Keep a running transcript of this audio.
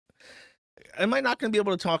am I not going to be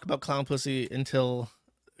able to talk about clown pussy until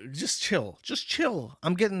just chill? Just chill.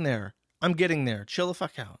 I'm getting there. I'm getting there. Chill the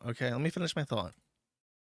fuck out. Okay, let me finish my thought.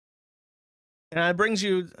 And that brings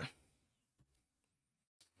you.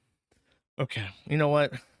 Okay, you know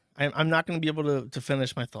what? I'm not going to be able to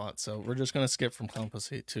finish my thought, so we're just going to skip from clown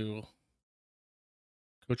pussy to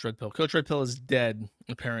Coach Redpill. Coach Redpill is dead,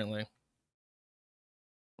 apparently.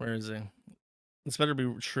 Where is he? This better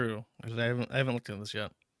be true, because I haven't looked at this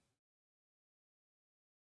yet.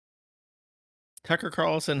 Tucker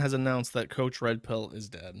Carlson has announced that Coach Redpill is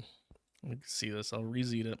dead. Let me see this. I'll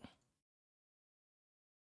read it.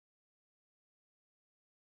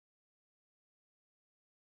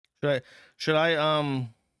 Should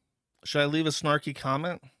I leave a snarky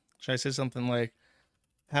comment? Should I say something like,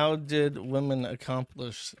 "How did women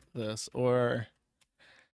accomplish this?" Or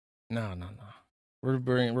no. We're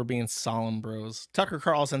being solemn, bros. Tucker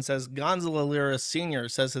Carlson says Gonzalo Lira Sr.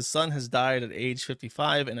 says his son has died at age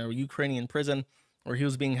 55 in a Ukrainian prison where he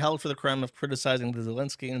was being held for the crime of criticizing the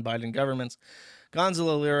Zelensky and Biden governments.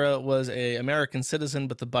 Gonzalo Lira was an American citizen,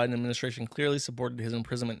 but the Biden administration clearly supported his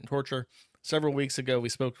imprisonment and torture. Several weeks ago, we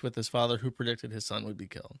spoke with his father, who predicted his son would be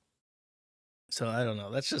killed. So I don't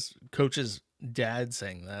know. That's just Coach's dad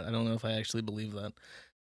saying that. I don't know if I actually believe that.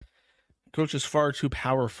 Coach is far too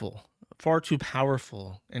powerful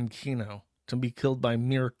and Kino to be killed by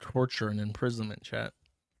mere torture and imprisonment, chat.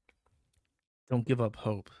 Don't give up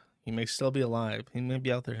hope. He may still be alive. He may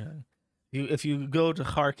be out there. If you go to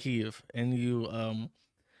Kharkiv and you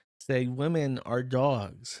say women are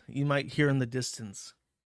dogs, you might hear in the distance,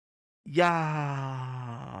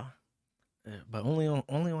 yeah, but only on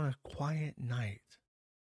a quiet night,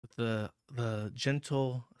 with the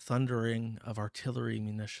gentle thundering of artillery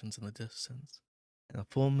munitions in the distance, and a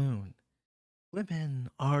full moon. Women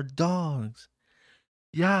are dogs.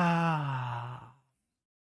 Yeah.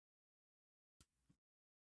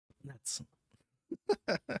 That's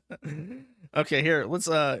okay. Here, let's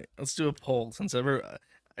do a poll since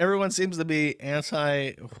everyone seems to be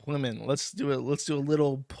anti-women. Let's do a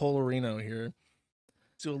little pollerino here.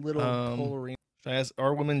 Let's do a little pollerino. Should I ask,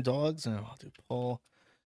 are women dogs? No, I'll do poll.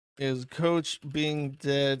 Is Coach being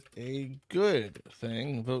dead a good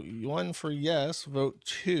thing? Vote 1 for yes. Vote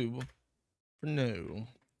 2 for no,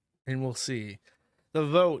 and we'll see. The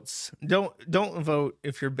votes. Don't vote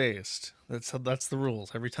if you're based. That's the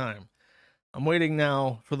rules every time. I'm waiting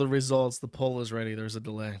now for the results. The poll is ready. There's a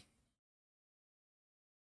delay.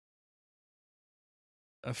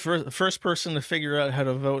 First person to figure out how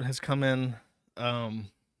to vote has come in.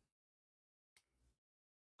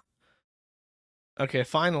 Okay,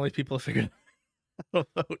 finally people have figured out how to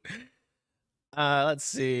vote. Let's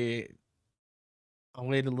see. I'll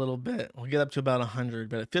wait a little bit. We'll get up to about 100,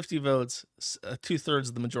 but at 50 votes, 2/3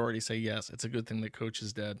 of the majority say yes. It's a good thing that Coach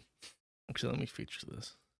is dead. Actually, let me feature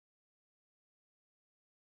this.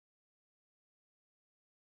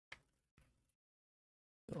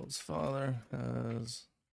 Bill's father is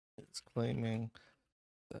claiming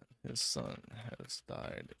that his son has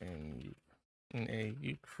died in a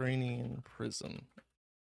Ukrainian prison.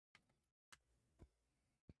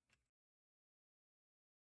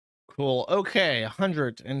 Cool. Okay,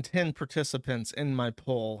 110 participants in my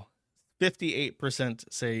poll. 58%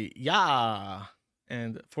 say yeah,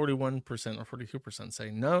 and 41% or 42%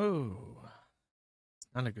 say no.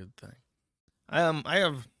 Not a good thing. I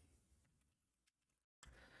have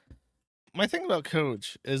my thing about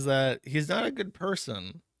Coach is that he's not a good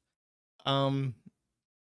person.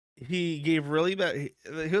 He gave really bad.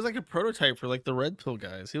 He was like a prototype for like the Redpill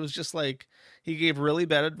guys. He was just like, he gave really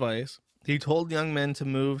bad advice. He told young men to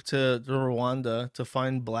move to Rwanda to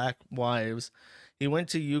find black wives. He went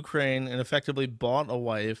to Ukraine and effectively bought a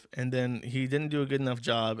wife, and then he didn't do a good enough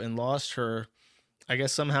job and lost her, I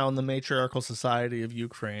guess somehow in the matriarchal society of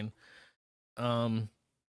Ukraine.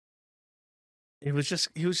 He was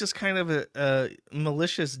just kind of a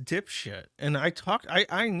malicious dipshit. And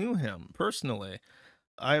I knew him personally.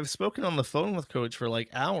 I've spoken on the phone with Coach for like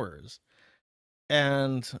hours,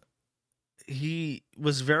 and he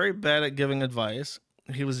was very bad at giving advice.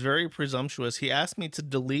 He was very presumptuous. He asked me to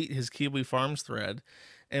delete his Kiwi Farms thread,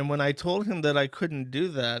 and when I told him that I couldn't do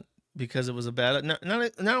that because it was a bad, not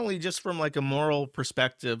only just from like a moral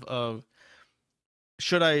perspective of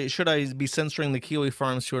should I be censoring the Kiwi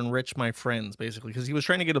Farms to enrich my friends, basically, because he was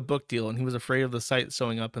trying to get a book deal and he was afraid of the site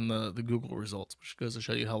showing up in the Google results, which goes to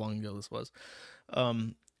show you how long ago this was.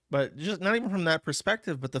 But just not even from that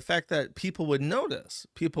perspective, but the fact that people would notice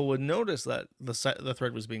that the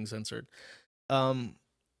thread was being censored. And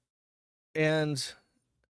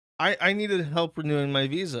I needed help renewing my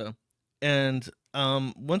visa, and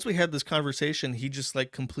once we had this conversation, he just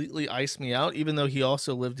like completely iced me out, even though he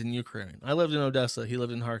also lived in Ukraine. I lived in Odessa, he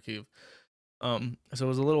lived in Kharkiv. So it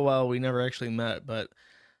was a little while we never actually met, but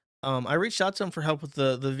I reached out to him for help with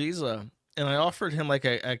the visa, and I offered him like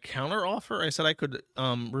a counter offer. I said I could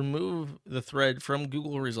remove the thread from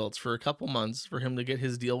Google results for a couple months for him to get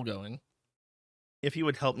his deal going if he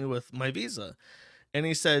would help me with my visa. And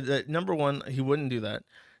he said that, number one, he wouldn't do that.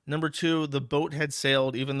 Number two, the boat had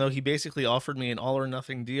sailed, even though he basically offered me an all or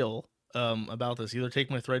nothing deal about this. Either take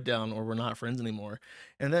my thread down or we're not friends anymore.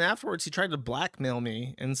 And then afterwards, he tried to blackmail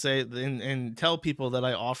me and say and tell people that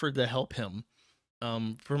I offered to help him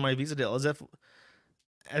for my visa deal, as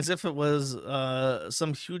if it was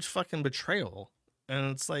some huge fucking betrayal.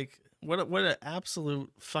 And it's like, what an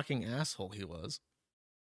absolute fucking asshole he was.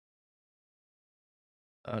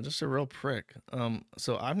 Just a real prick.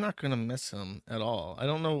 So I'm not gonna miss him at all. I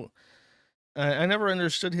don't know. I never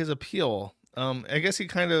understood his appeal. I guess he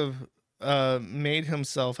kind of made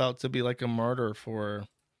himself out to be like a martyr for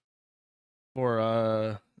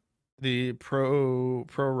the pro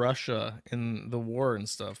Russia in the war and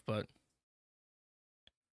stuff, but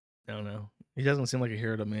I don't know. He doesn't seem like a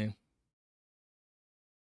hero to me.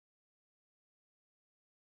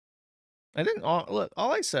 I didn't look.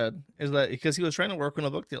 All I said is that because he was trying to work on a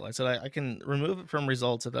book deal, I said I can remove it from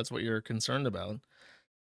results if that's what you're concerned about.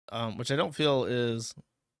 Which I don't feel is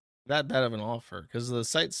that bad of an offer because the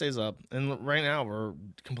site stays up, and right now we're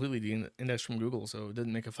completely de-indexed from Google, so it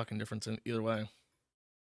didn't make a fucking difference in either way.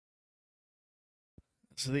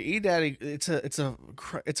 So the eDaddy,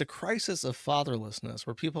 it's a crisis of fatherlessness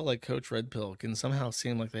where people like Coach Redpill can somehow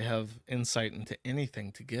seem like they have insight into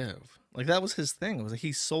anything to give. Like that was his thing. It was like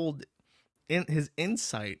he sold in his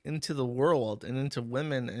insight into the world and into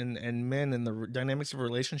women and men and the dynamics of a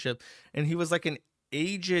relationship. And he was like an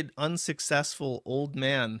aged, unsuccessful old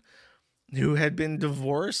man who had been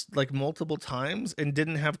divorced like multiple times and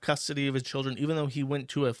didn't have custody of his children, even though he went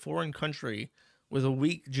to a foreign country with a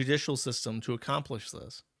weak judicial system to accomplish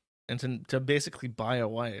this and to basically buy a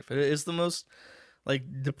wife. It is the most like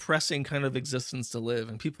depressing kind of existence to live.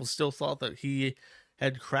 And people still thought that he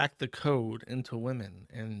had cracked the code into women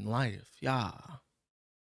and life. Yeah.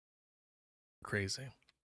 Crazy.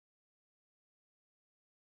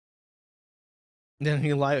 Then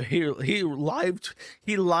he live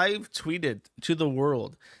tweeted to the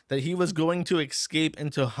world that he was going to escape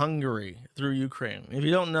into Hungary through Ukraine. If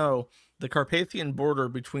you don't know, the Carpathian border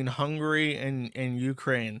between Hungary and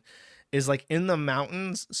Ukraine is like in the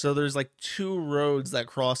mountains. So there's like two roads that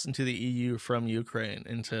cross into the EU from Ukraine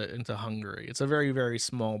into Hungary. It's a very, very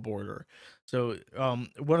small border. So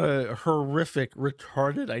what a horrific,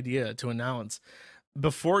 retarded idea to announce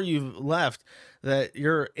before you left that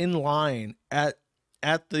you're in line at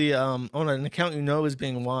the on an account you know is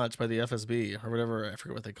being watched by the FSB or whatever. I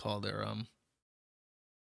forget what they call their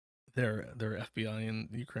FBI in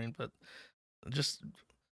Ukraine, but just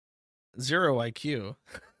zero IQ.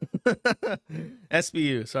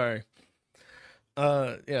 SBU, sorry.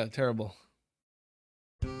 Yeah, terrible.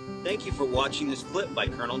 Thank you for watching this clip by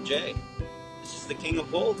Colonel J. This is the King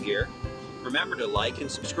of Bold here. Remember to like and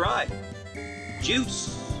subscribe.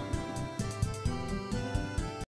 Juice!